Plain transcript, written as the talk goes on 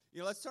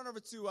Let's turn over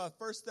to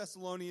 1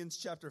 Thessalonians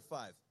chapter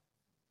 5.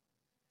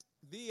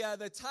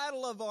 The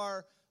title of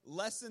our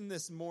lesson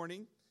this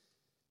morning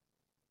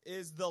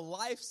is The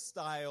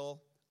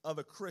Lifestyle of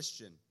a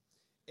Christian.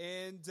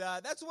 And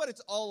that's what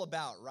it's all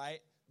about, right?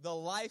 The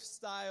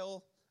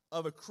lifestyle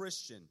of a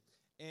Christian.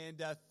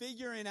 And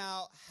figuring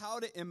out how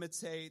to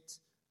imitate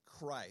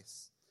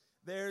Christ.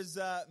 There's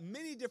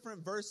many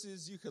different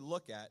verses you could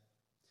look at.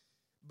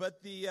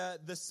 But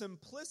the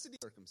simplicity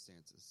of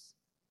circumstances.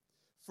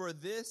 For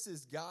this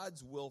is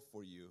God's will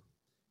for you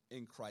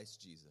in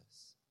Christ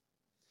Jesus.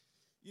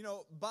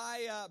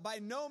 By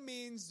no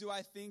means do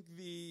I think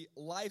the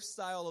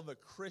lifestyle of a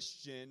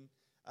Christian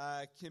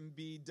can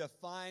be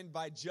defined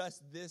by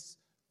just this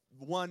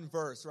one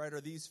verse, right,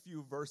 or these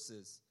few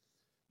verses.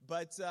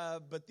 But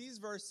these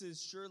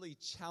verses surely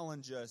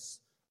challenge us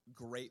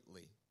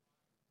greatly.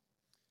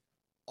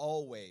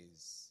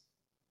 Always,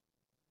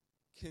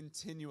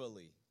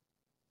 continually,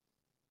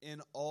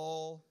 in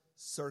all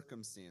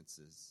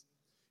circumstances.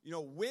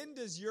 When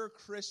does your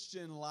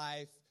Christian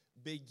life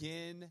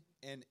begin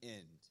and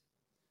end?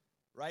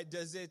 Right?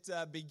 Does it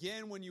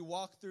begin when you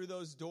walk through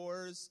those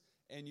doors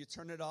and you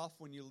turn it off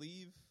when you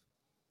leave?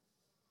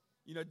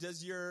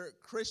 Does your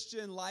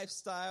Christian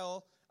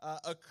lifestyle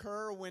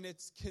occur when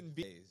it's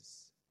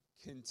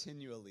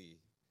continually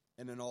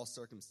and in all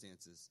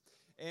circumstances?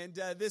 And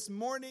this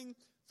morning,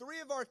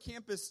 3 of our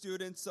campus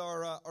students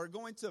are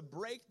going to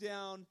break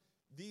down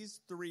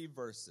these 3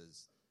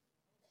 verses.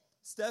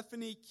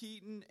 Stephanie,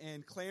 Keaton,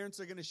 and Clarence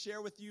are going to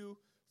share with you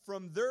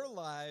from their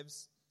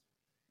lives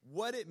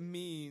what it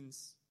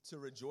means to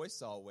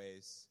rejoice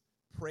always,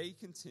 pray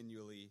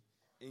continually,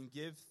 and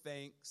give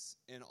thanks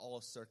in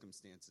all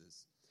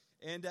circumstances.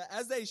 And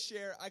as they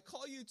share, I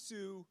call you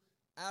to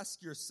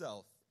ask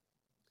yourself,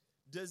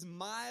 does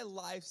my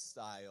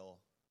lifestyle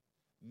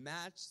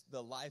match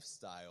the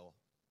lifestyle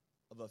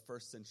of a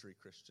first century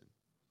Christian?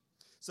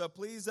 So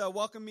please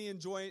welcome me and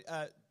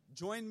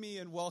join me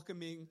in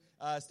welcoming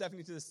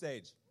Stephanie to the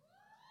stage.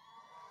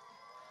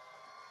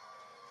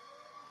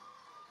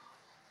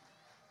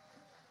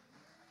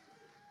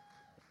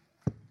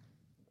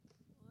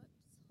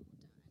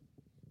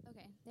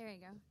 Okay, there you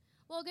go.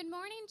 Well, good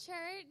morning,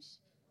 church.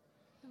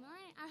 Good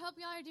morning. I hope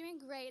y'all are doing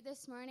great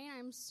this morning.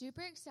 I'm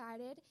super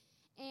excited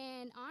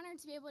and honored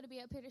to be able to be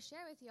up here to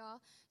share with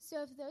y'all.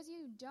 So if those of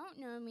you who don't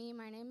know me,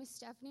 my name is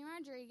Stephanie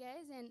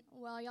Rodriguez, and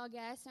well, y'all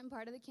guessed, I'm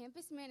part of the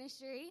campus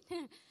ministry.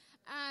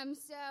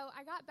 So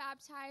I got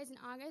baptized in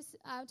August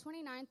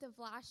 29th of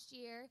last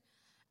year,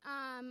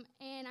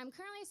 and I'm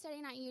currently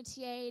studying at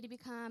UTA to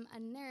become a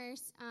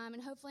nurse,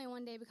 and hopefully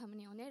one day become a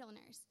neonatal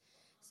nurse.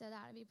 So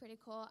that would be pretty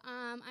cool.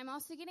 I'm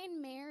also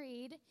getting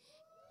married,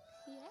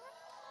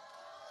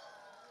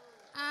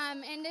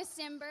 in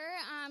December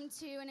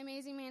to an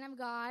amazing man of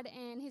God,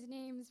 and his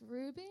name's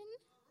Ruben.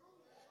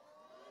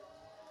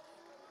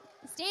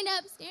 Stand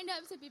up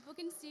so people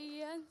can see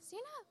you.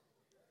 Stand up.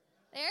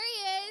 There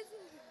he is.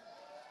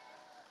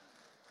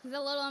 He's a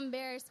little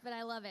embarrassed, but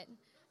I love it.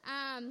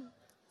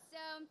 So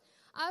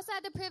I also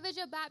had the privilege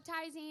of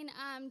baptizing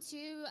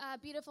 2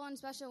 beautiful and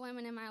special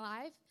women in my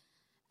life.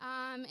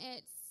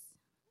 It's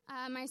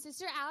my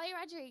sister, Allie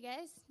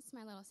Rodriguez. It's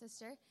my little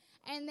sister.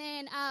 And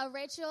then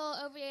Rachel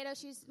Oviedo,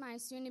 she's my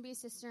soon-to-be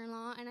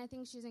sister-in-law, and I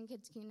think she's in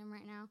Kids Kingdom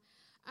right now.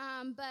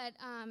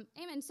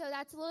 Amen. So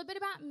that's a little bit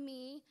about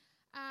me.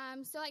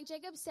 So like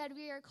Jacob said,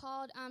 we are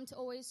called to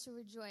always to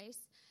rejoice.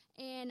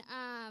 And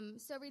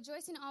so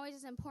rejoicing always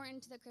is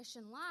important to the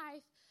Christian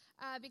life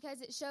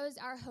because it shows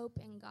our hope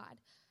in God.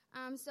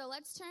 So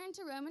let's turn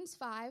to Romans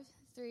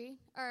 5:3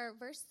 or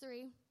verse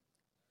 3.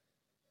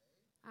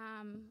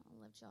 I'll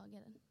let y'all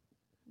get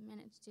a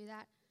minute to do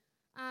that.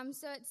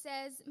 So it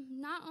says,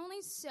 not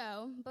only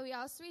so, but we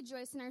also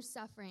rejoice in our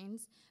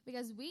sufferings,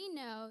 because we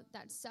know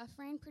that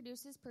suffering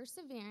produces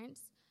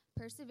perseverance,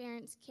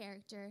 perseverance,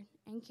 character,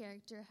 and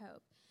character,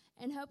 hope.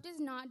 And hope does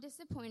not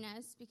disappoint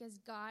us, because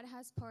God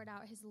has poured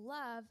out his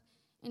love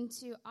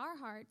into our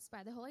hearts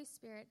by the Holy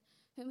Spirit,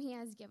 whom he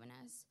has given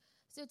us.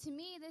 So to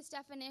me, this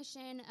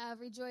definition of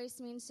rejoice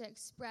means to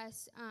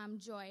express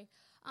joy.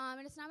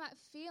 And it's not about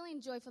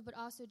feeling joyful, but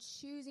also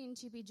choosing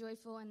to be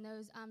joyful in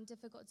those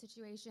difficult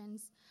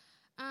situations.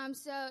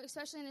 So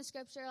especially in the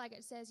scripture, like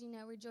it says,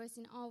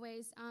 rejoicing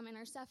always in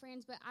our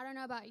sufferings. But I don't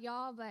know about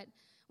y'all, but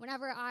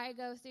whenever I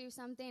go through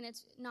something,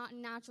 it's not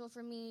natural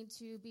for me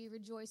to be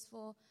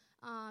rejoiceful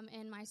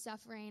in my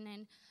suffering.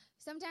 And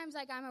sometimes,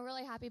 I'm a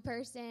really happy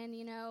person,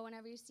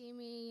 whenever you see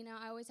me,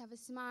 I always have a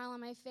smile on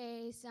my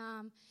face.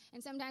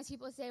 And sometimes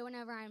people say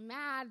whenever I'm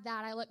mad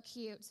that I look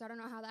cute. So I don't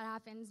know how that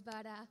happens.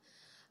 But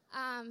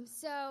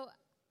so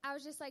I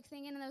was just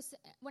thinking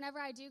whenever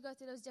I do go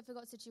through those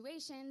difficult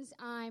situations,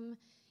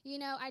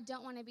 I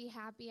don't want to be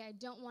happy. I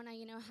don't want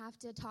to, have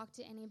to talk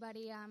to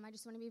anybody. I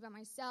just want to be by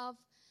myself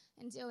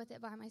and deal with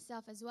it by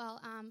myself as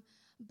well.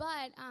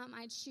 But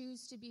I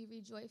choose to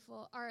be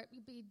joyful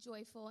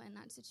in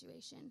that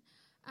situation.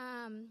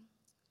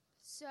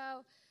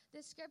 So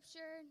the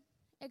scripture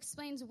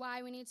explains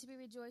why we need to be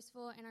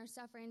rejoiceful in our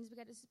sufferings,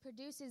 because it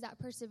produces that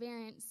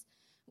perseverance,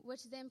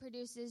 which then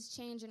produces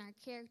change in our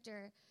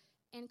character.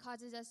 and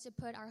causes us to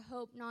put our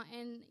hope not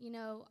in,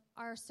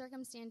 our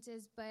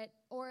circumstances,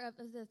 or of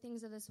the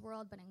things of this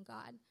world, but in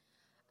God.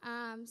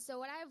 So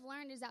what I've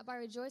learned is that by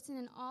rejoicing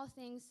in all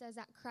things says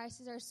that Christ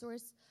is our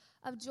source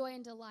of joy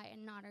and delight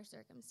and not our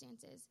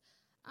circumstances.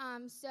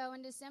 So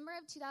in December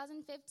of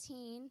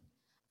 2015,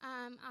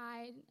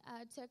 I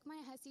took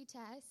my HESI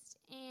test,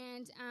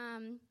 and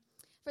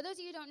for those of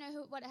you who don't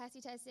know what a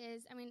HESI test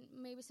is,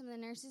 maybe some of the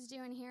nurses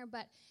do in here,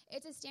 but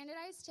it's a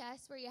standardized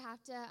test where you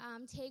have to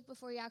take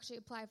before you actually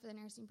apply for the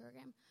nursing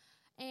program.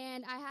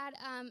 And I had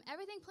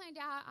everything planned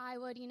out. I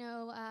would,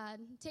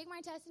 take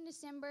my test in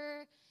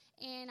December,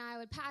 and I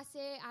would pass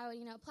it. I would,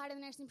 apply to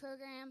the nursing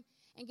program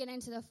and get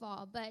into the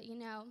fall. But,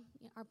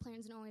 our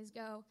plans don't always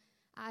go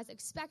as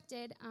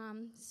expected.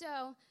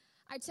 So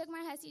I took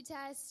my HESI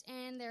test,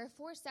 and there are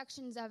 4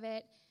 sections of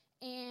it.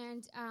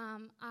 And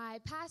I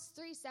passed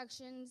 3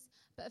 sections,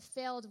 but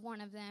failed one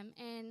of them.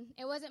 And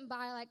it wasn't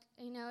by,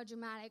 a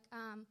dramatic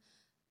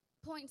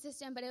point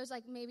system, but it was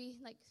maybe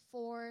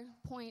 4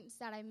 points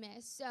that I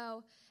missed.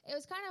 So it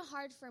was kind of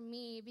hard for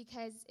me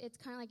because it's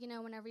kind of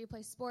whenever you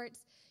play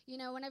sports,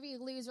 whenever you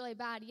lose really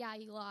bad, yeah,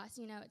 you lost.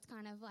 It's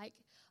kind of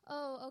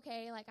oh,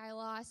 okay, I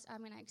lost, I'm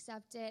going to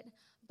accept it.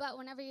 But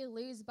whenever you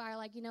lose by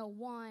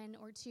 1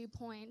 or 2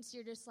 points,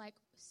 you're just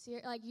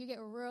you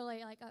get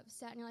really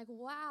upset, and you're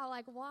wow,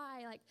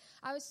 why?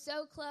 I was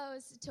so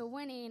close to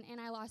winning, and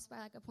I lost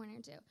by a point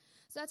or 2.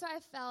 So that's why I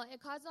felt it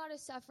caused a lot of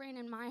suffering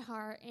in my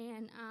heart.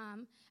 And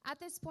at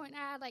this point,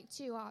 I had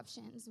 2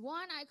 options.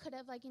 One, I could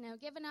have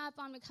given up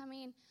on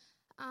becoming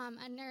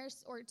a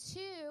nurse, or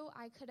 2,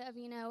 I could have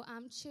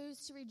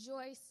choose to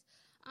rejoice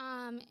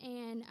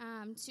and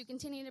to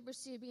continue to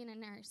pursue being a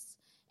nurse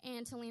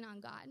and to lean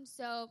on God.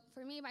 So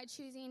for me, by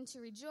choosing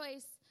to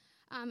rejoice,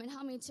 it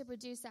helped me to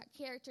produce that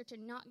character to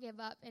not give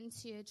up and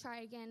to try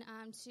again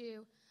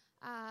to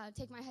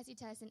take my HESI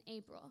test in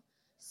April.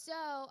 So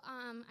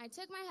I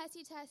took my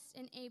HESI test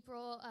in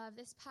April of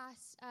this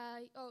past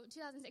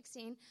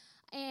 2016,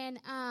 and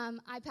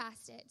I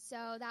passed it.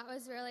 So that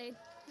was really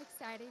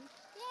exciting.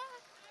 Yeah.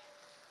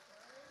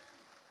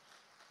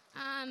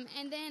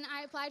 And then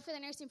I applied for the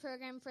nursing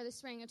program for the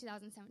spring of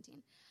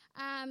 2017.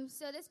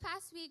 So this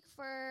past week,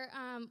 for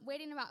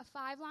waiting about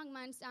 5 long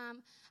months,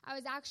 I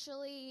was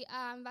actually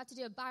about to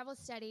do a Bible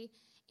study,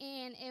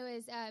 and it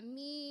was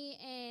me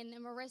and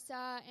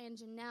Marissa and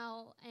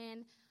Janelle,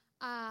 and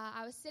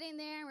I was sitting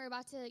there, and we were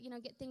about to,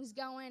 get things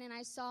going, and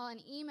I saw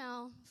an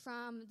email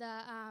from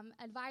the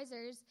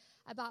advisors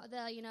about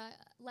the,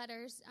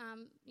 letters,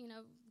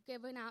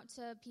 given out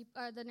to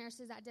the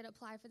nurses that did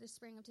apply for the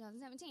spring of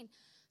 2017.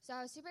 So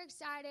I was super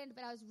excited,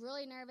 but I was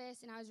really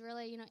nervous, and I was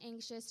really,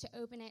 anxious to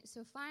open it.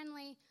 So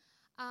finally,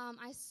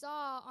 I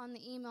saw on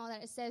the email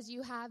that it says,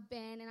 "You have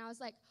been," and I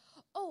was like,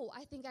 oh,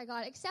 I think I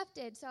got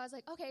accepted. So I was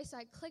like, okay, so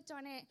I clicked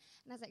on it,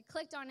 and as I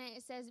clicked on it,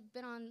 it says,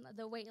 been on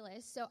the wait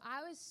list. So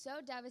I was so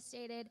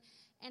devastated,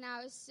 and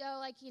I was so,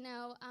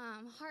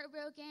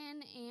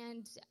 heartbroken,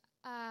 and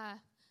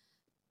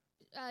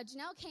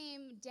Janelle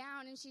came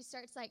down, and she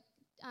starts, I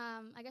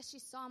guess she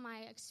saw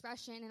my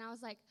expression, and I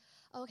was like,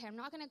 okay, I'm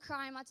not going to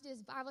cry. I'm about to do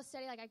this Bible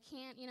study. I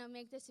can't,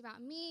 make this about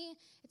me.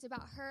 It's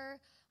about her.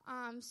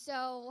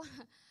 So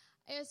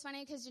it was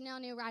funny because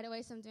Janelle knew right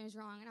away something was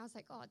wrong, and I was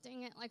like, oh,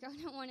 dang it. I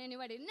don't want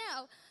anybody to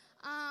know.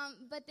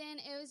 But then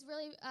it was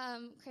really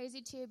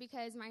crazy, too,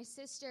 because my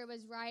sister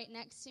was right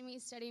next to me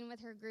studying with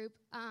her group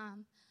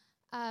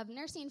of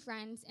nursing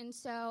friends, and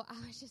so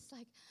I was just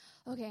like,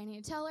 okay, I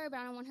need to tell her, but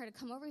I don't want her to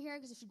come over here,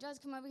 because if she does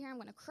come over here, I'm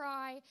going to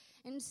cry.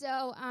 And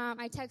so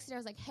I texted her. I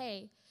was like,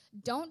 hey,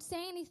 don't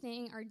say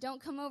anything or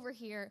don't come over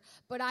here,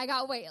 but I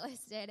got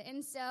waitlisted.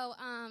 And so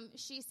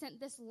she sent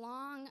this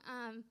long,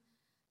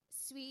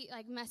 sweet,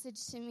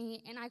 message to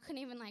me, and I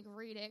couldn't even,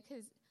 read it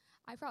because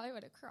I probably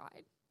would have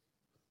cried.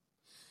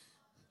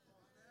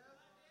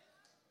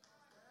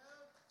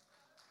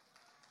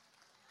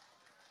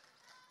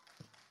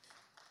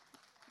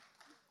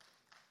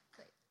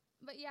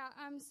 But yeah,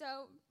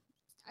 so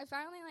I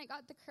finally,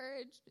 got the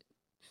courage.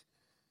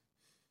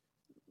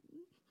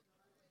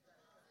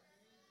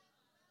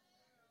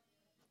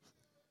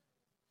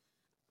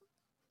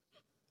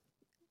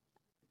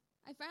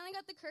 I finally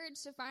got the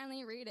courage to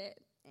finally read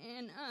it,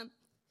 and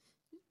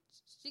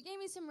she gave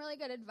me some really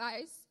good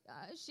advice.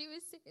 She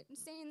was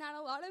saying that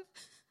a lot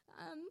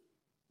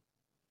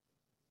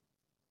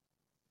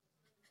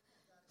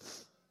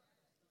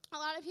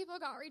of people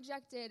got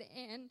rejected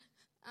and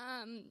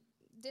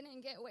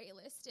didn't get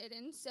waitlisted,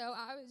 and so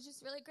I was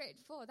just really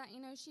grateful that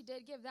she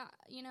did give that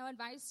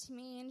advice to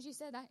me, and she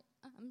said that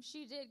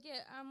she did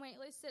get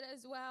waitlisted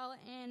as well,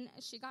 and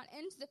she got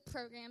into the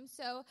program.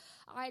 So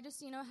I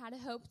just had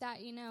hope that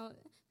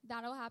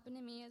that'll happen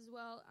to me as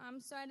well.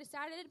 So I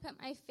decided to put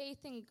my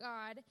faith in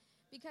God,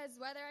 because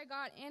whether I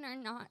got in or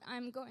not,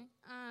 I'm going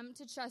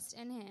to trust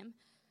in Him.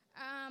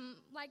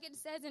 Like it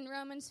says in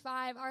Romans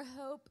 5, our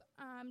hope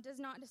does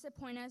not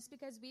disappoint us,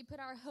 because we put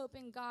our hope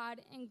in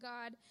God, and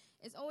God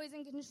is always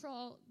in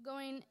control.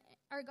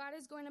 God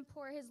is going to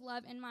pour His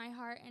love in my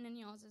heart and in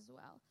yours as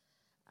well.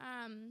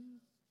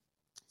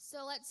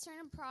 So let's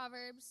turn to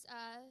Proverbs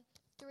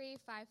 3,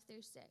 5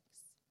 through 6.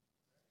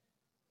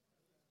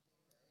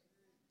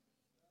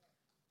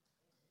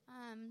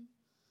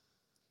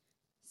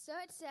 So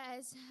it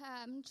says,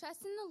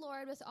 trust in the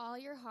Lord with all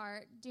your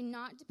heart. Do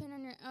not depend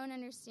on your own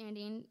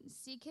understanding.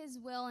 Seek his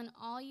will in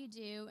all you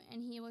do,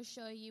 and he will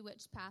show you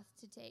which path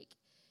to take.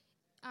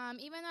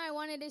 Even though I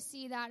wanted to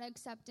see that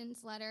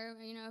acceptance letter,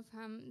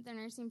 from the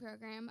nursing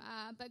program,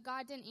 but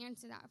God didn't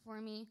answer that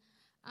for me.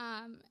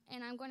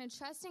 And I'm going to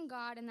trust in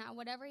God and that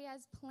whatever he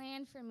has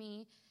planned for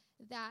me,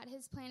 that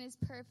his plan is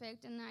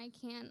perfect and that I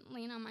can't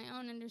lean on my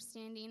own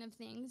understanding of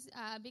things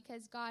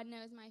because God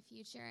knows my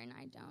future and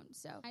I don't.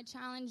 So I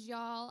challenge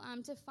y'all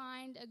to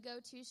find a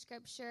go-to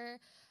scripture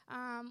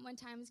when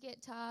times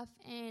get tough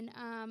and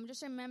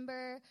just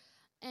remember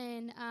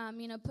and,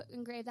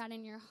 engrave that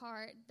in your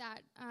heart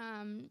that,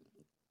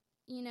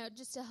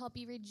 just to help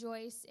you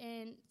rejoice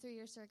through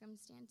your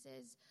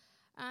circumstances.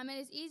 It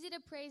is easy to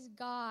praise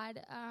God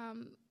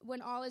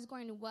when all is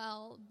going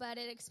well, but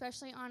it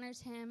especially honors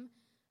him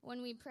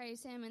when we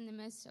praise him in the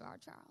midst of our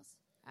trials.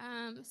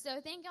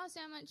 So thank y'all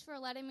so much for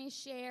letting me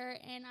share,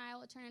 and I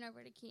will turn it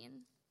over to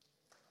Keaton.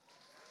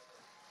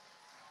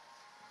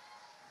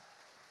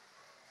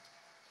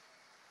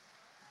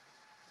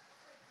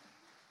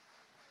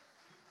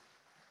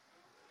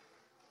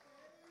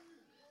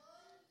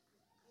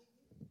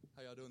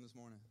 How y'all doing this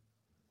morning?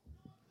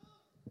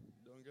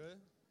 Doing good?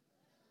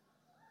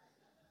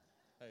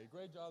 Hey,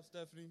 great job,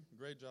 Stephanie.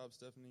 Great job,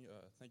 Stephanie.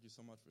 Thank you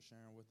so much for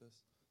sharing with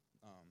us.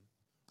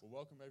 Well,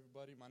 welcome,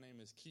 everybody. My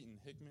name is Keaton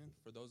Hickman.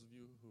 For those of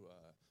you who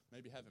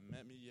maybe haven't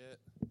met me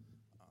yet,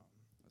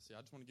 let's see,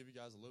 I just want to give you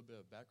guys a little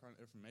bit of background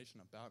information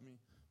about me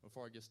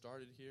before I get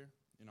started here.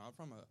 I'm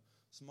from a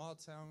small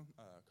town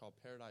called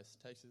Paradise,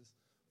 Texas.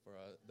 For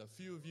the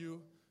few of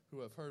you who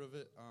have heard of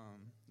it,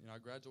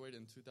 I graduated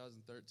in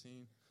 2013,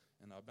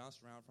 and I bounced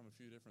around from a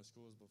few different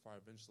schools before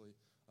I eventually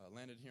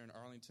landed here in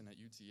Arlington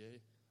at UTA.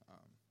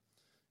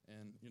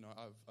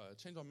 I've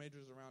changed my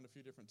majors around a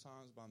few different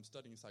times, but I'm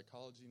studying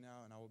psychology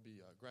now, and I will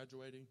be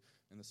graduating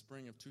in the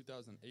spring of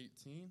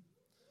 2018.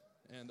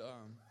 And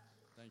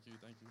thank you.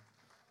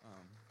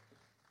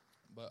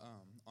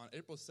 On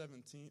April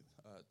 17th,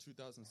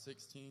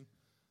 2016,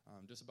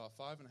 just about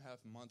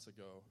 5.5 months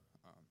ago,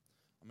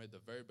 I made the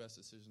very best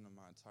decision of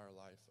my entire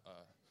life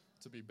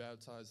to be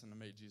baptized and to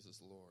make Jesus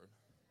Lord.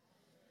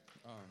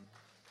 Thank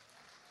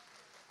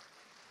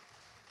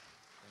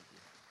you.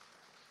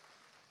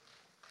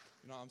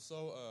 I'm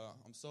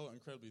so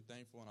incredibly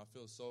thankful, and I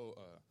feel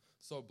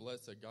so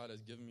blessed that God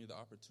has given me the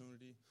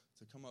opportunity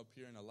to come up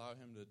here and allow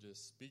him to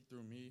just speak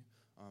through me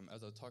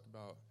as I talk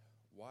about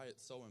why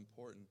it's so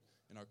important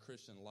in our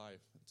Christian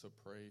life to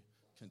pray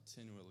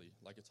continually,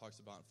 like it talks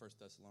about in 1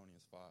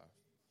 Thessalonians 5.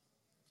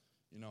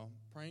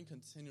 Praying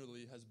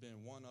continually has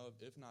been one of,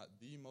 if not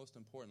the most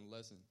important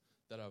lesson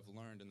that I've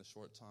learned in the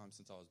short time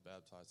since I was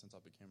baptized, since I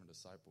became a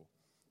disciple.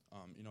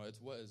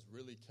 It's what has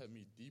really kept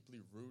me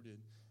deeply rooted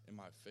in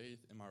my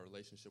faith and my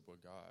relationship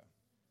with God.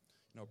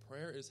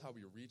 Prayer is how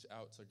we reach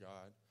out to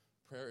God.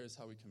 Prayer is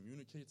how we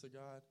communicate to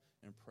God.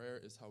 And prayer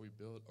is how we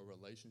build a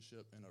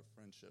relationship and a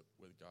friendship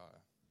with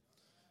God.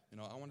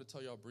 I want to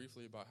tell y'all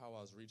briefly about how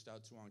I was reached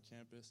out to on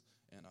campus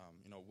and,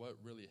 what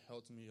really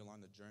helped me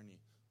along the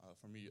journey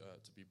for me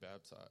to be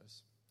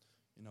baptized.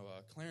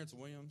 Clarence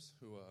Williams,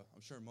 who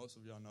I'm sure most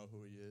of y'all know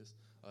who he is,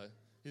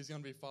 he's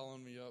going to be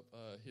following me up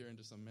here in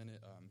just a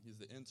minute. He's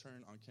the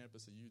intern on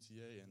campus at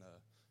UTA, and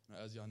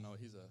as y'all know,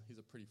 he's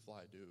a pretty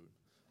fly dude.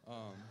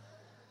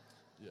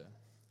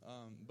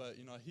 But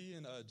he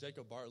and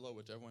Jacob Bartlow,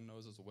 which everyone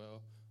knows as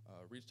well,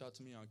 reached out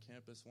to me on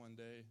campus one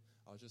day.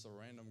 I was just a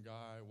random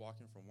guy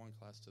walking from one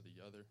class to the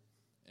other,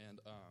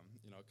 and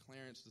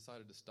Clarence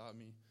decided to stop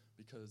me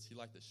because he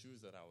liked the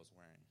shoes that I was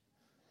wearing.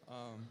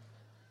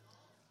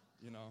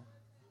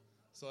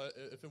 So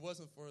if it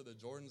wasn't for the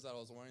Jordans that I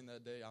was wearing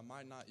that day, I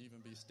might not even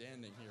be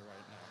standing here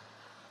right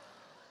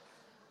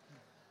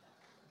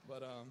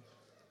now.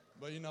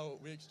 But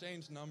we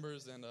exchanged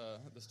numbers, and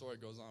the story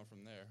goes on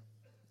from there.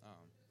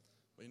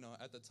 But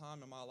at the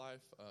time in my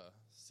life,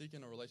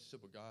 seeking a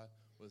relationship with God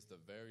was the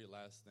very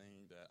last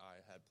thing that I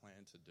had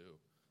planned to do.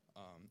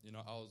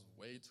 I was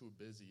way too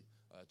busy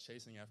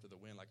chasing after the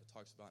wind, like it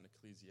talks about in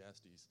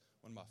Ecclesiastes,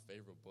 one of my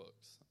favorite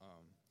books.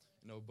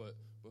 But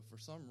for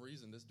some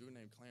reason, this dude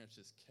named Clarence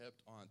just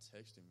kept on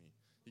texting me.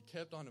 He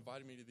kept on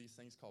inviting me to these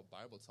things called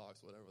Bible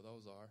talks, whatever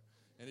those are.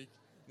 And he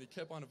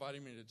kept on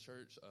inviting me to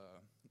church.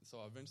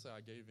 So eventually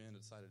I gave in and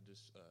decided to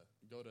just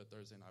go to a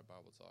Thursday night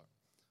Bible talk.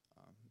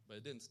 But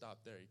it didn't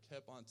stop there. He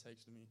kept on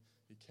texting me.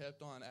 He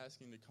kept on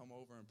asking to come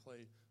over and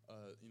play,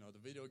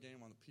 the video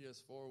game on the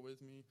PS4 with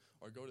me,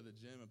 or go to the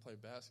gym and play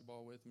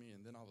basketball with me.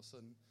 And then all of a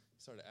sudden, he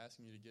started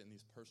asking me to get in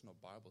these personal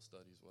Bible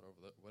studies,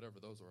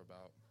 whatever those were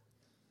about.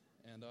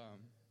 And,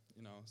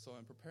 so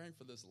in preparing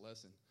for this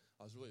lesson,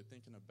 I was really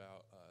thinking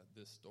about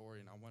this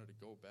story, and I wanted to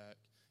go back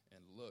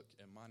and look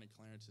at mine and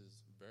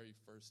Clarence's very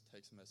first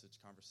text message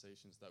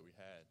conversations that we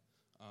had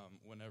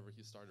whenever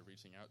he started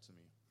reaching out to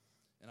me.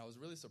 And I was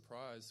really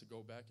surprised to go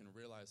back and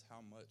realize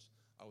how much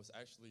I was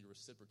actually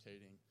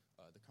reciprocating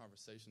the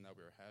conversation that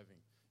we were having.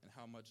 and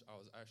how much I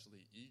was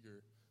actually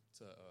eager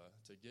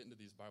to get into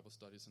these Bible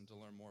studies and to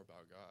learn more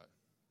about God.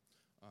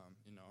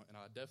 And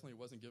I definitely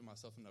wasn't giving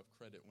myself enough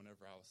credit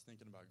whenever I was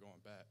thinking about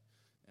going back.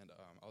 And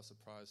I was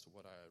surprised to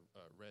what I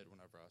read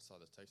whenever I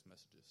saw the text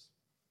messages.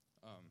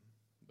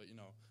 But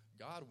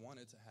God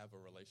wanted to have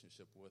a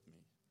relationship with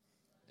me.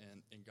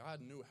 And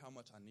God knew how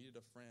much I needed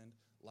a friend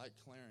like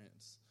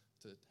Clarence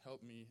to help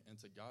me and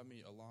to guide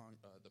me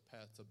along the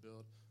path to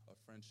build a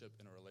friendship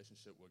and a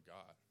relationship with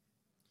God.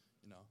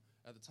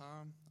 At the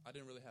time, I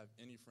didn't really have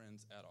any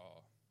friends at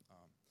all.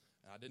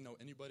 And I didn't know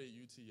anybody at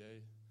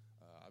UTA.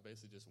 I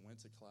basically just went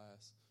to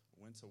class,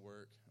 went to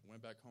work,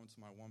 went back home to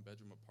my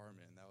one-bedroom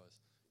apartment, and that was,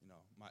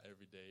 my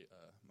everyday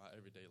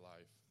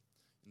life.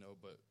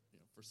 But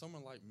for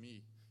someone like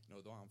me,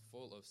 though I'm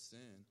full of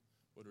sin,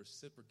 would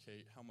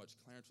reciprocate how much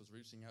Clarence was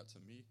reaching out to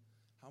me,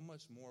 how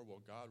much more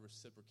will God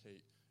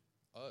reciprocate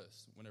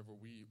us whenever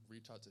we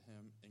reach out to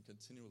him and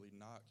continually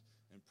knock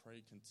and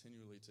pray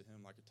continually to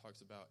him, like it talks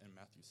about in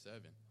Matthew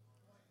 7.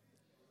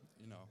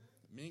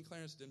 Me and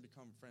Clarence didn't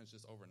become friends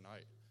just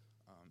overnight.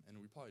 And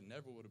we probably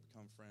never would have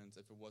become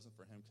friends if it wasn't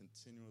for him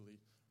continually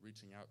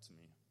reaching out to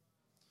me.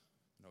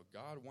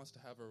 God wants to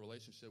have a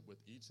relationship with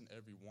each and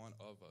every one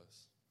of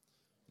us.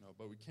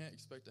 But we can't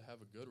expect to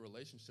have a good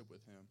relationship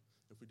with him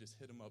if we just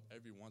hit him up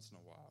every once in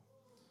a while.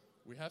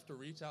 We have to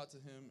reach out to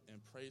him and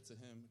pray to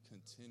him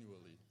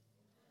continually.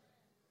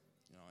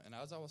 And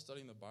as I was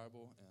studying the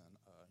Bible and,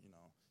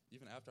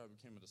 even after I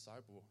became a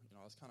disciple,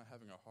 I was kind of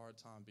having a hard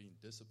time being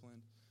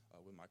disciplined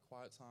with my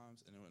quiet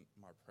times and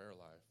in my prayer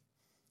life.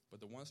 But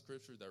the one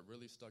scripture that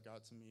really stuck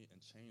out to me and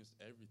changed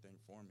everything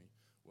for me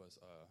was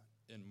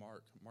in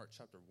Mark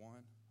chapter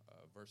 1,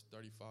 verse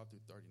 35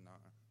 through 39.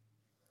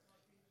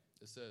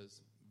 It says,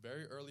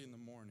 "Very early in the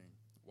morning,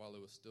 while it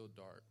was still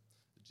dark,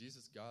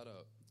 Jesus got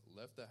up,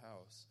 left the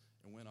house,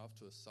 and went off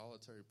to a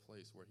solitary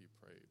place where he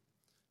prayed.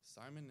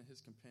 Simon and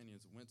his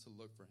companions went to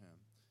look for him,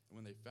 and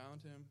when they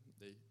found him,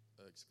 they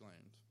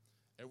exclaimed,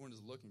 'Everyone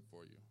is looking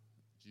for you.'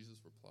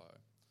 Jesus replied,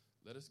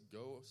 'Let us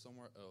go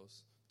somewhere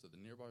else to the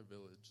nearby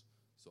village,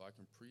 so I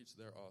can preach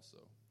there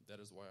also. That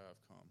is why I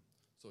have come.'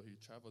 So he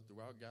traveled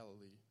throughout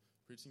Galilee,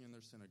 preaching in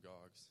their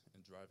synagogues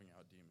and driving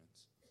out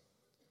demons."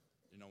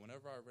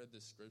 Whenever I read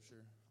this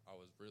scripture, I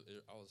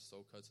was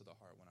so cut to the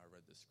heart when I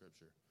read this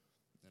scripture.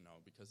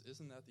 Because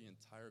isn't that the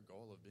entire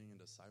goal of being a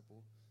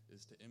disciple,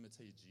 is to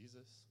imitate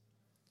Jesus?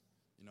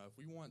 If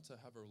we want to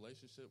have a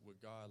relationship with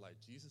God like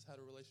Jesus had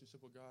a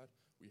relationship with God,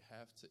 we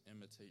have to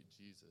imitate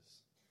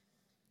Jesus.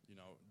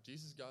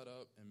 Jesus got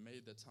up and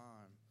made the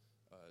time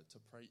to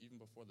pray even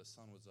before the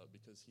sun was up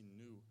because he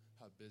knew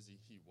how busy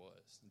he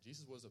was.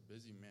 Jesus was a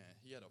busy man.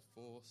 He had a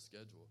full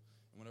schedule.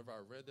 And whenever I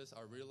read this,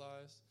 I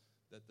realized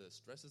that the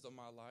stresses of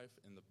my life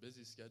and the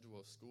busy schedule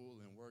of school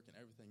and work and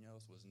everything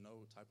else was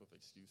no type of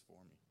excuse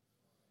for me.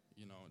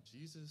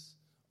 Jesus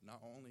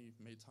not only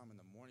made time in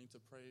the morning to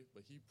pray,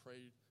 but he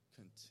prayed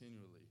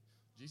continually.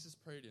 Jesus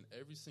prayed in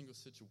every single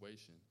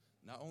situation,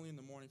 not only in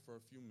the morning for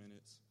a few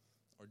minutes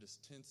or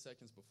just 10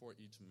 seconds before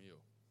each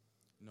meal.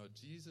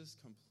 Jesus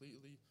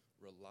completely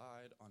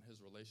relied on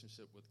his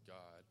relationship with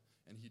God,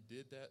 and he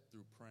did that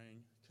through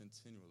praying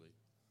continually.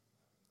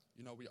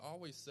 We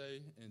always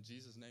say in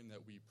Jesus' name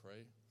that we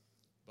pray,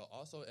 but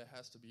also it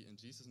has to be in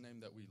Jesus' name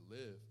that we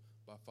live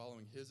by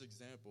following his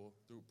example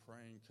through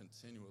praying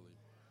continually.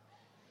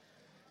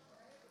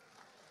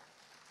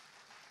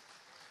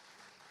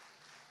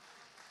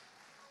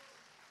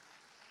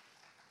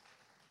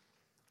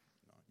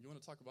 You want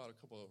to talk about a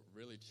couple of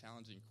really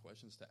challenging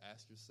questions to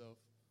ask yourself?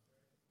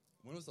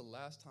 When was the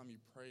last time you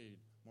prayed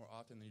more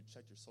often than you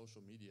checked your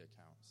social media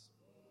accounts?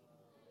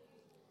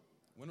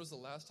 When was the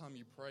last time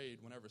you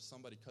prayed whenever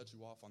somebody cut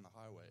you off on the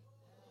highway?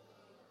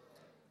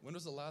 When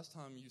was the last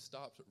time you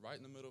stopped right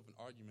in the middle of an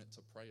argument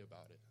to pray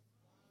about it?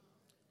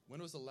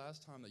 When was the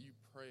last time that you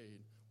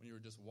prayed when you were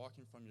just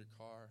walking from your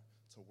car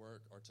to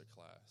work or to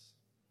class?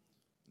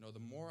 The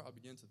more I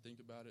begin to think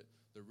about it,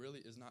 there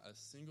really is not a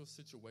single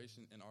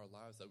situation in our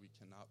lives that we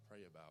cannot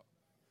pray about.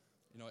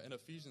 In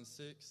Ephesians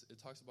 6, it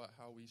talks about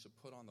how we should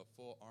put on the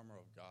full armor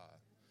of God.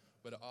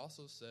 But it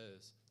also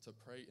says to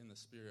pray in the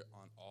Spirit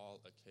on all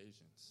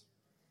occasions.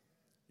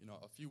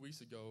 A few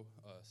weeks ago,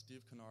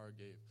 Steve Kennard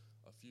gave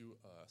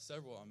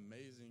several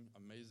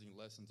amazing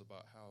lessons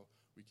about how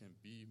we can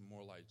be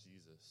more like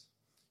Jesus.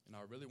 And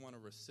I really want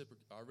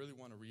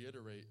to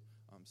reiterate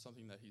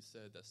something that he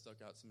said that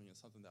stuck out to me and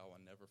something that I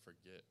will never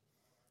forget.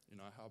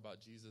 How about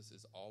Jesus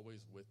is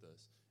always with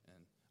us.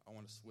 And I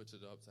want to switch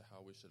it up to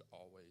how we should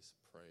always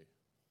pray.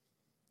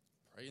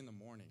 Pray in the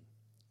morning.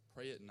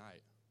 Pray at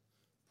night.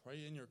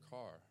 Pray in your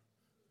car.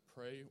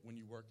 Pray when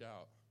you work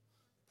out.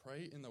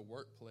 Pray in the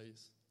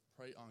workplace.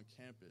 Pray on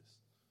campus.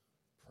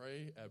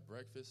 Pray at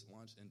breakfast,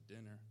 lunch, and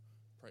dinner.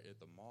 Pray at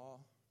the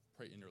mall.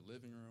 Pray in your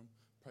living room.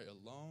 Pray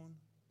alone.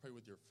 Pray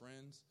with your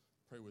friends.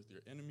 Pray with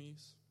your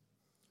enemies.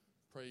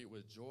 Pray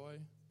with joy.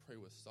 Pray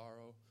with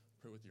sorrow.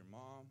 Pray with your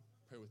mom.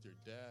 Pray with your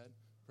dad.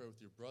 Pray with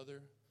your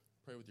brother.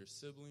 Pray with your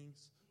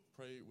siblings.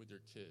 Pray with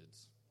your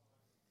kids.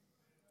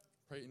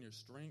 Pray in your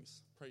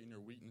strengths. Pray in your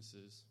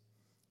weaknesses.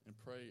 and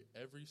pray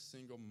every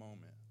single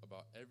moment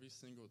about every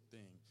single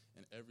thing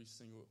in every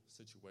single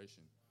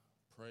situation.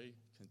 Pray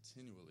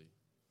continually.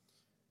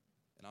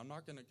 And I'm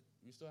not going to,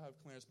 we still have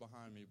Clarence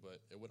behind me,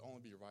 but it would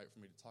only be right for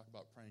me to talk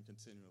about praying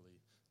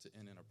continually to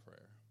end in a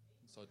prayer.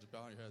 So just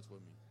bow your heads with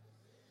me.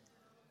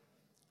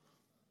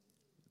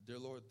 Dear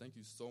Lord, thank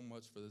you so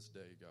much for this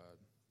day, God.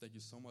 Thank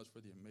you so much for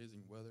the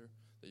amazing weather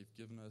that you've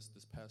given us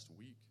this past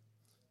week.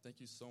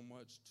 Thank you so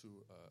much to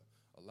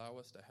allow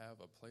us to have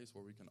a place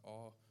where we can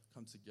all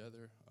come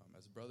together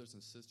as brothers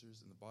and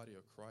sisters in the body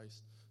of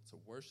Christ to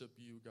worship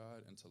you,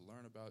 God, and to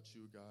learn about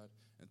you, God,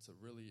 and to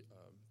really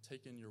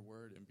take in your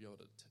word and be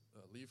able to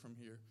leave from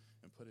here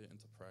and put it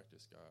into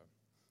practice, God.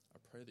 I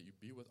pray that you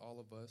be with all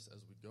of us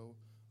as we go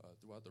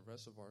throughout the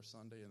rest of our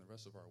Sunday and the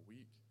rest of our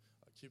week,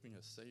 keeping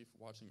us safe,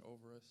 watching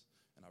over us.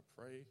 And I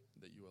pray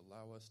that you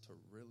allow us to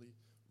really,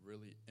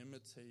 really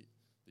imitate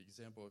the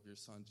example of your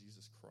son,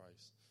 Jesus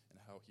Christ, and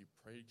how he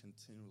prayed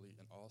continually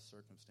in all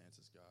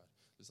circumstances, God.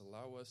 Just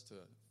allow us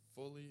to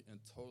fully and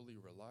totally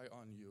rely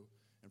on you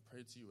and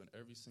pray to you in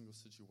every single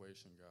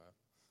situation, God.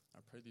 I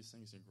pray these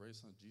things in your great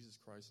son, Jesus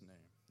Christ's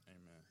name.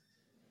 Amen.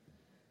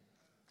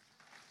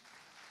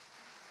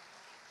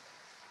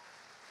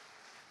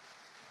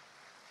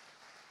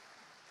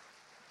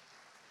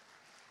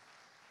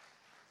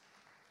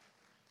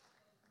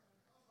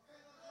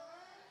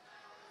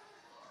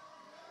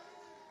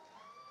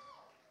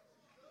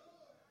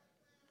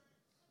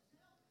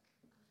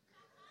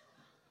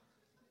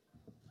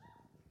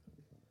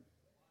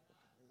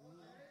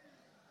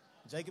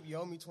 Jacob, you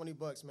owe me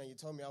 $20, man. You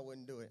told me I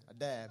wouldn't do it. I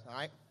dabbed, all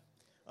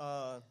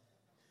right?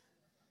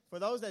 For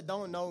those that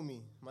don't know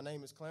me, my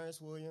name is Clarence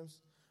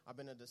Williams. I've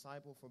been a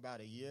disciple for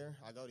about a year.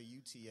 I go to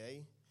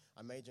UTA.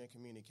 I major in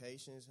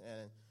communications.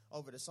 And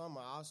over the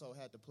summer, I also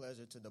had the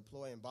pleasure to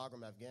deploy in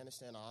Bagram,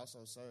 Afghanistan. I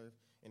also served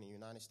in the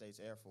United States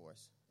Air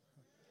Force.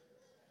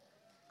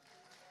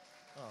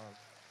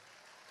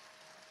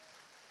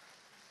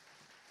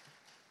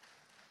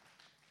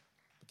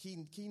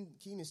 Keaton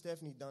and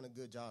Stephanie done a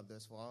good job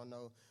thus far. I don't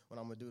know what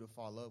I'm gonna do to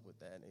follow up with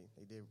that.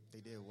 They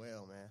did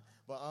well, man.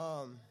 But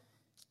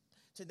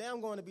today I'm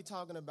going to be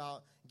talking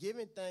about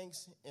giving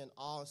thanks in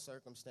all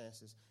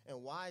circumstances,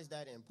 and why is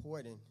that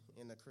important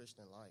in the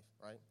Christian life,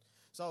 right?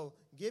 So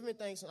giving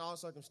thanks in all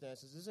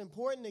circumstances. It's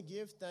important to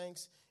give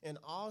thanks in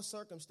all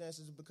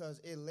circumstances because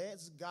it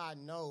lets God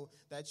know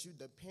that you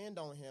depend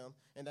on him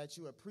and that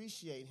you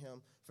appreciate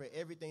him for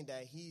everything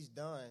that he's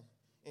done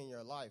in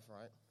your life,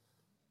 right?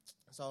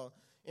 So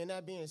in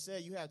that being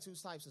said, you have two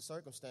types of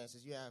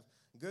circumstances. You have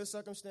good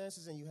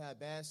circumstances and you have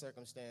bad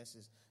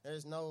circumstances.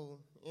 There's no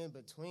in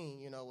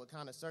between, what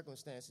kind of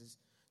circumstances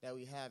that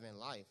we have in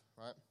life,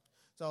 right?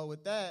 So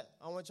with that,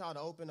 I want y'all to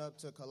open up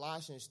to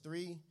Colossians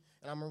 3,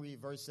 and I'm going to read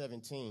verse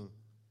 17.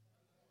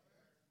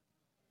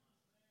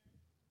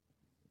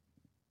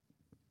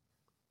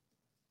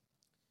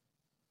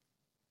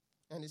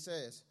 And it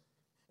says,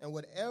 "And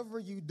whatever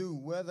you do,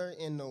 whether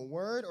in the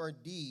word or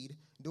deed,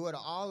 do it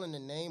all in the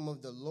name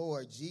of the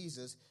Lord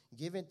Jesus,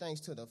 giving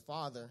thanks to the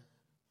Father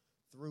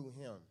through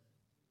him."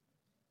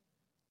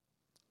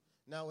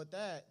 Now with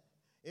that,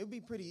 it would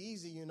be pretty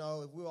easy,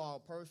 if we were all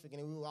perfect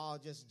and we were all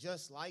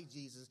just like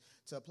Jesus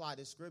to apply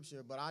this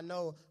scripture. But I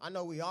know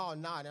we all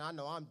not, and I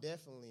know I'm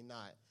definitely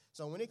not.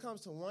 So when it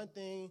comes to one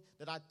thing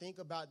that I think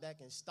about that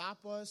can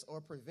stop us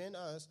or prevent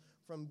us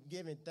from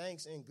giving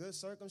thanks in good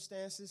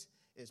circumstances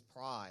is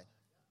pride.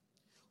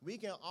 We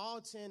can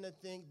all tend to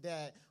think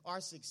that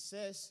our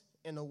success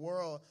in the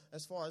world,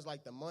 as far as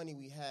like the money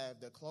we have,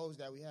 the clothes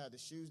that we have, the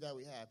shoes that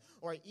we have,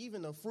 or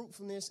even the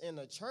fruitfulness in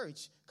the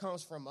church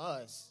comes from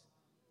us.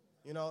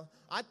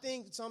 I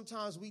think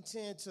sometimes we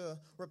tend to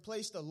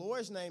replace the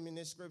Lord's name in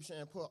this scripture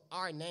and put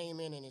our name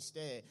in it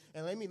instead.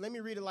 And let me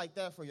read it like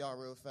that for y'all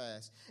real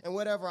fast. "And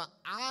whatever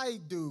I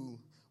do,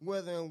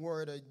 whether in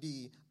word or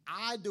deed,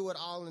 I do it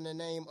all in the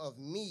name of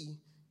me,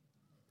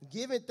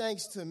 giving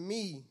thanks to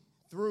me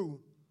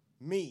through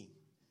me."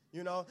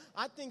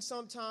 I think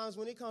sometimes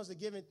when it comes to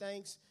giving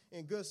thanks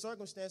in good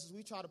circumstances,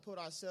 we try to put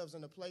ourselves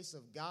in the place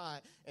of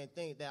God and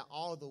think that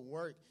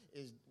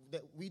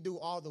that we do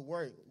all the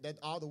work, that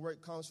all the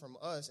work comes from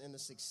us and the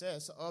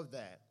success of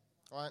that,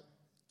 right?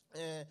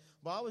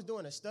 But I was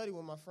doing a study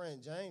with my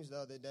friend James the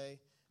other day,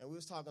 and we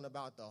was talking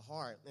about the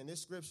heart. And this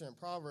scripture in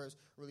Proverbs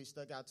really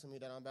stuck out to me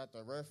that I'm about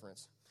to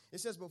reference. It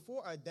says,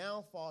 "Before a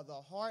downfall,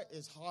 the heart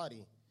is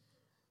haughty,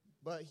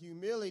 but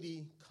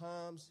humility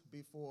comes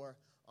before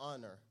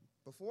honor."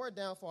 Before a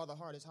downfall, the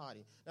heart is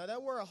haughty. Now,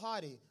 that word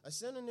haughty, a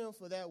synonym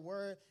for that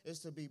word is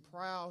to be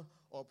proud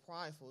or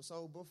prideful.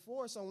 So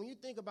when you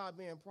think about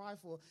being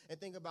prideful and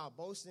think about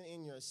boasting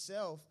in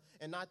yourself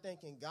and not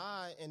thanking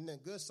God and the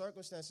good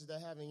circumstances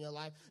that have in your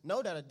life,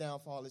 know that a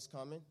downfall is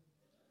coming.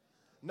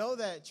 Know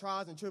that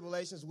trials and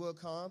tribulations will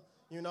come,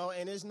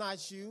 and it's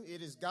not you,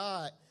 it is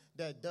God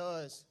that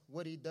does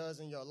what he does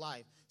in your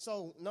life.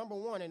 So, number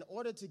one, in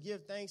order to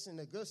give thanks in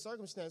the good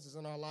circumstances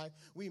in our life,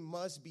 we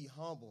must be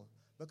humble.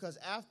 Because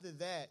after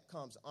that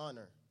comes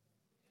honor.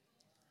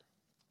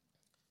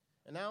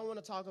 And now I want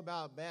to talk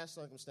about bad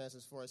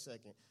circumstances for a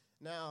second.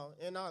 Now,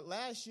 in our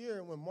last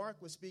year, when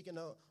Mark was speaking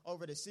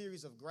over the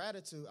series of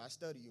gratitude, I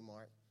study you,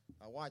 Mark.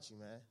 I watch you,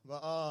 man.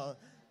 But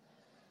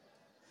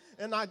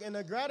in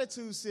the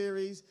gratitude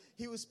series,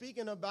 he was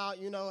speaking about,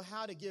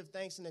 how to give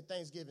thanks in the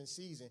Thanksgiving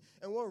season.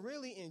 And what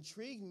really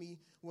intrigued me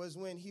was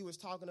when he was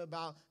talking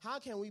about how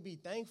can we be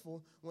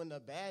thankful when the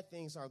bad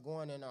things are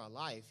going in our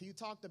life. He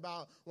talked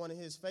about one of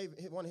his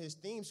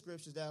theme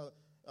scriptures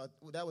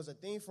that was a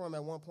theme for him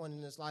at one point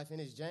in his life, and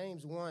it's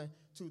James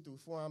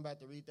 1:2-4. I'm about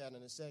to read that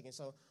in a second.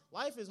 So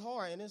life is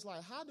hard, and it's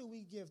like, how do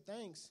we give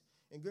thanks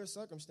in good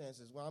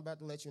circumstances? Well, I'm about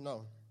to let you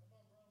know.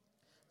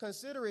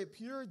 Consider it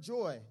pure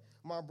joy,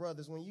 my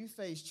brothers, when you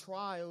face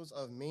trials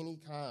of many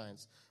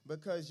kinds,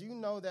 because you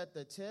know that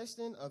the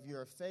testing of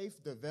your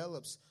faith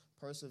develops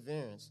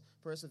perseverance.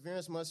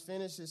 Perseverance must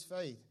finish its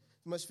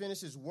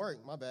work,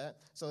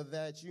 so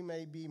that you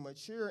may be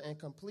mature and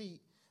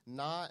complete,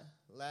 not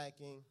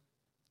lacking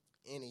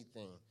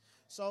anything.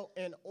 So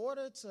in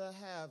order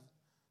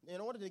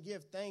to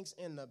give thanks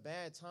in the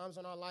bad times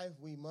in our life,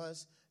 we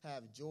must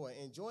have joy.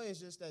 And joy is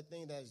just that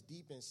thing that's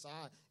deep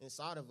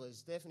inside of us.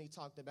 Stephanie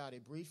talked about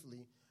it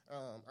briefly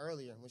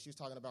earlier when she was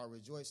talking about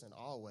rejoicing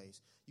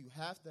always. You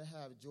have to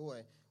have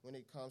joy when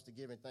it comes to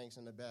giving thanks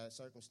in the bad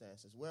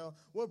circumstances. Well,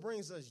 what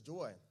brings us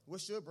joy? What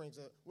should bring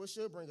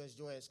us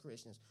joy as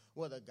Christians?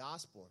 Well, the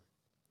gospel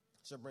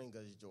should bring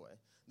us joy.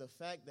 The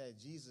fact that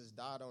Jesus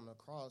died on the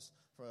cross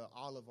for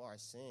all of our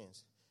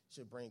sins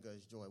should bring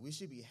us joy. We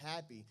should be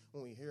happy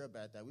when we hear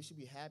about that. We should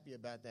be happy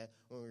about that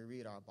when we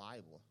read our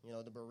Bible.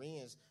 The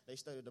Bereans, they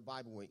studied the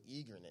Bible with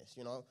eagerness.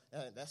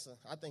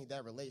 I think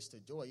that relates to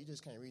joy. You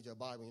just can't read your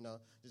Bible,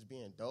 just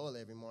being dull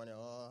every morning.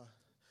 Oh,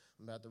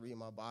 I'm about to read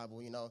my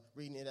Bible,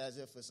 reading it as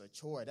if it's a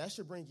chore. That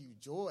should bring you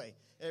joy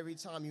every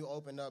time you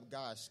open up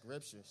God's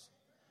scriptures.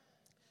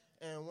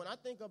 And when I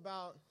think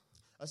about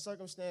a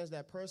circumstance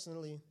that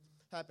personally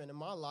happened in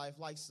my life,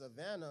 like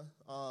Savannah,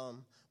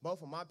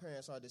 both of my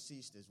parents are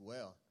deceased as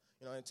well.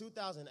 In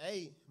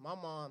 2008, my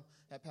mom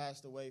had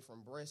passed away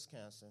from breast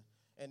cancer.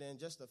 And then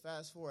just to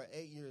fast forward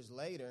 8 years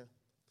later,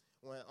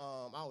 when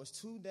I was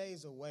 2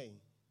 days away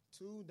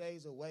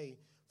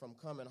from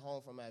coming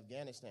home from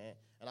Afghanistan,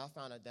 and I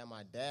found out that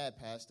my dad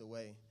passed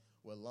away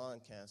with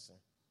lung cancer.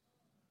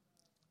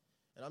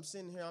 And I'm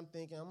sitting here, I'm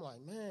thinking, I'm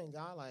like, man,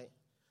 God,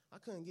 I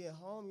couldn't get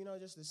home,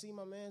 just to see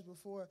my mans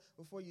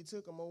before you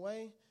took them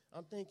away.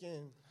 I'm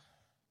thinking,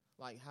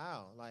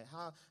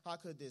 how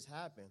could this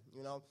happen,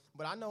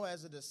 But I know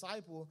as a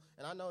disciple,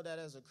 and I know that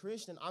as a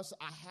Christian, I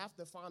have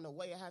to find a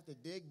way. I have to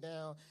dig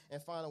down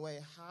and find a way.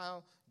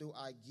 How do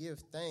I give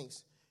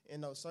thanks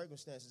in those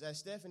circumstances? As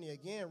Stephanie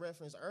again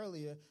referenced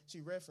earlier, she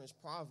referenced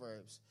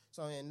Proverbs.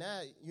 So in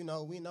that,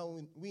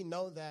 we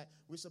know that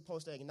we're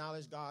supposed to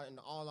acknowledge God in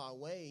all our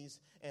ways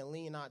and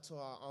lean not to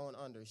our own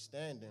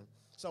understanding.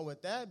 So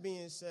with that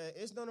being said,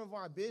 it's none of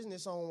our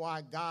business on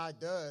why God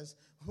does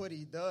what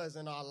he does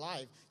in our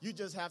life. You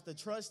just have to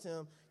trust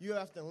him. You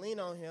have to lean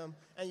on him,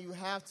 and you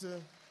have to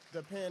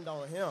depend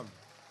on him.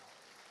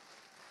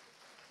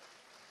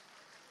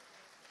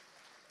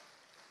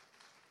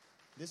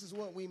 This is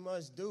what we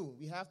must do.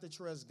 We have to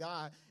trust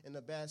God in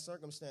the bad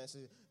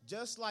circumstances.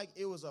 Just like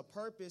it was a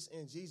purpose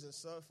in Jesus'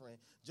 suffering,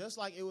 just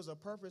like it was a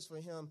purpose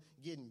for him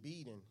getting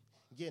beaten,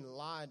 getting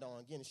lied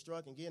on, getting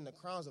struck, and getting the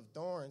crowns of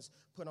thorns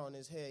put on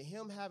his head,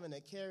 him having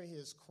to carry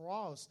his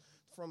cross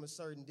from a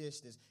certain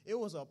distance. It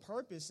was a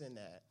purpose in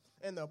that.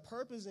 And the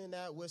purpose in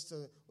that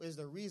is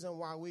the reason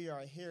why we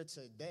are here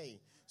today.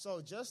 So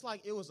just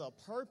like it was a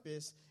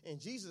purpose in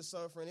Jesus'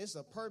 suffering, it's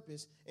a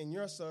purpose in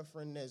your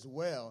suffering as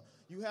well.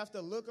 You have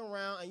to look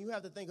around and you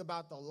have to think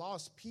about the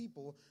lost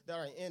people that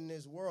are in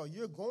this world.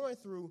 You're going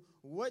through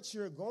what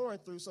you're going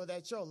through so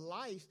that your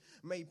life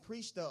may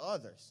preach to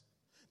others.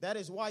 That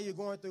is why you're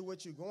going through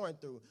what you're going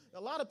through. A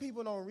lot of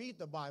people don't read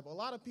the Bible. A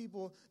lot of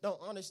people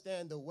don't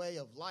understand the way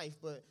of life,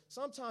 but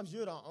sometimes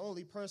you're the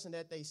only person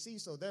that they see,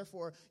 so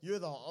therefore you're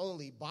the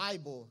only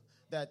Bible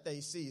that they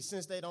see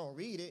since they don't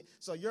read it.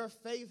 So your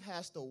faith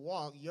has to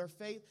walk. Your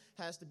faith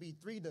has to be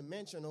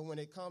three-dimensional when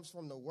it comes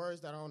from the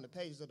words that are on the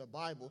pages of the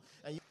Bible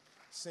and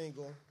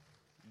single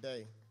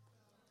day.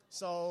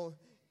 So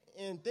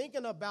in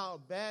thinking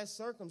about bad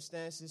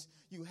circumstances,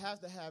 you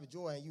have to have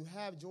joy, and you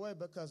have joy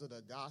because of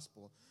the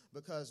gospel,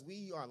 because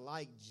we are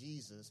like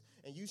Jesus,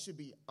 and you should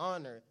be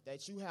honored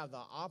that you have the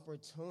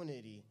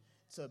opportunity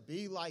to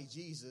be like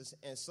Jesus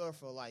and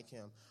suffer like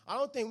him. I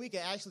don't think we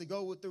can actually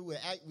go through what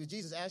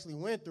Jesus actually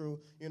went through.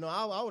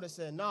 I would have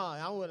said,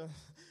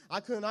 I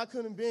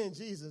couldn't be in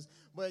Jesus.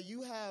 But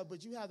you have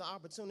the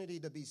opportunity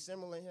to be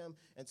similar to him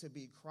and to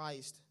be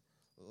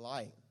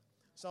Christ-like.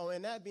 So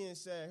in that being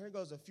said, here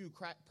goes a few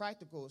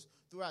practicals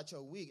throughout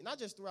your week. Not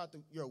just throughout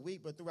your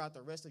week, but throughout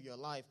the rest of your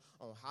life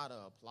on how to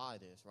apply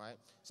this, right?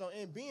 So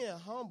in being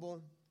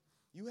humble,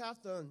 you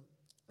have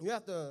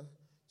to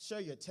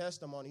share your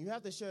testimony. You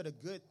have to share the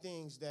good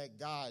things that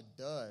God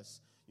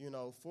does,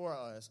 for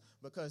us,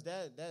 because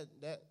that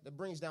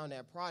brings down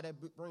that pride,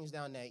 that brings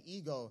down that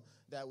ego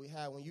that we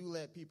have when you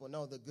let people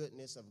know the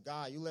goodness of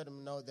God. You let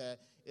them know that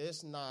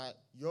it's not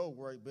your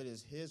work, but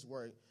it's his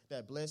work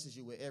that blesses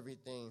you with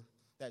everything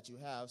that you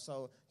have.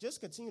 So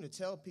just continue to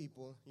tell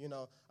people,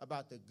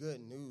 about the good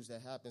news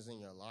that happens in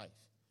your life,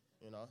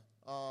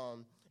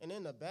 And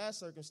in the bad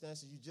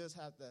circumstances, you just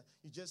have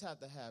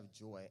to have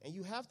joy. And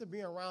you have to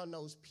be around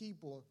those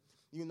people,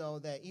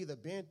 that either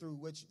been through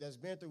what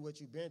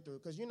you've been through,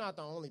 because you're not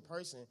the only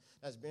person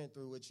that's been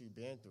through what you've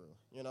been through.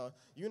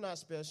 You're not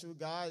special.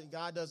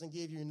 God doesn't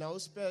give you no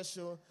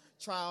special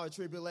trial or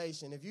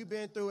tribulation. If you've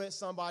been through it,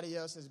 somebody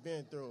else has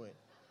been through it.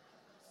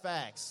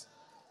 Facts.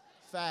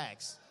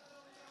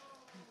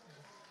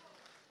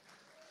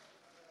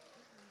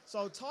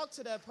 So talk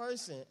to that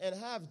person and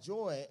have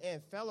joy and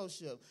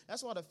fellowship.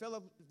 That's why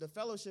the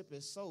fellowship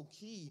is so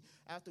key.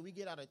 After we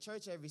get out of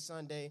church every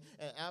Sunday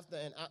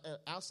and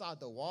outside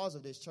the walls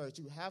of this church,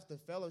 you have to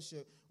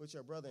fellowship with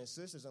your brothers and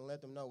sisters and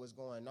let them know what's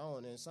going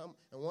on. And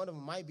one of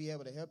them might be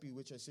able to help you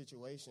with your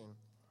situation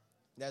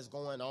that's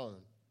going on.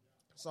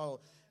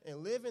 So,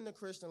 in living the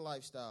Christian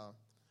lifestyle,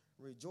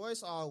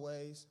 rejoice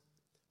always,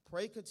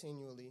 pray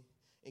continually,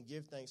 and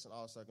give thanks in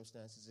all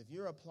circumstances. If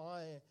you're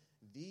applying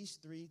these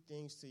 3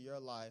 things to your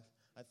life,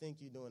 I think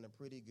you're doing a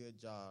pretty good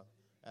job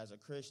as a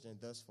Christian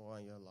thus far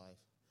in your life.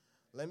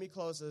 Let me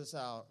close this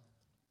out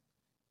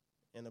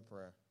in a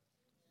prayer.